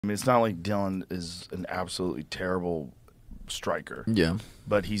I mean, it's not like Dylan is an absolutely terrible striker. Yeah.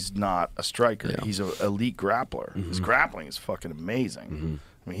 But he's not a striker. Yeah. He's an elite grappler. His grappling is fucking amazing.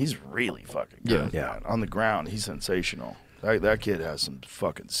 I mean, he's really fucking good. Yeah. Man. On the ground, he's sensational. That kid has some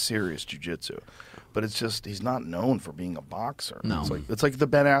fucking serious jiu-jitsu. But it's just, he's not known for being a boxer. No. It's like the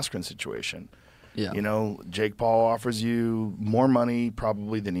Ben Askren situation. Yeah. You know, Jake Paul offers you more money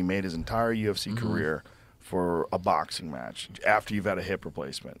probably than he made his entire UFC career for a boxing match after you've had a hip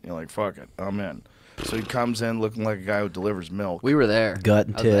replacement. You're like, fuck it, I'm in. So he comes in looking like a guy who delivers milk. We were there. Gut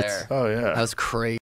and I was tits. there. Oh, yeah. That was crazy.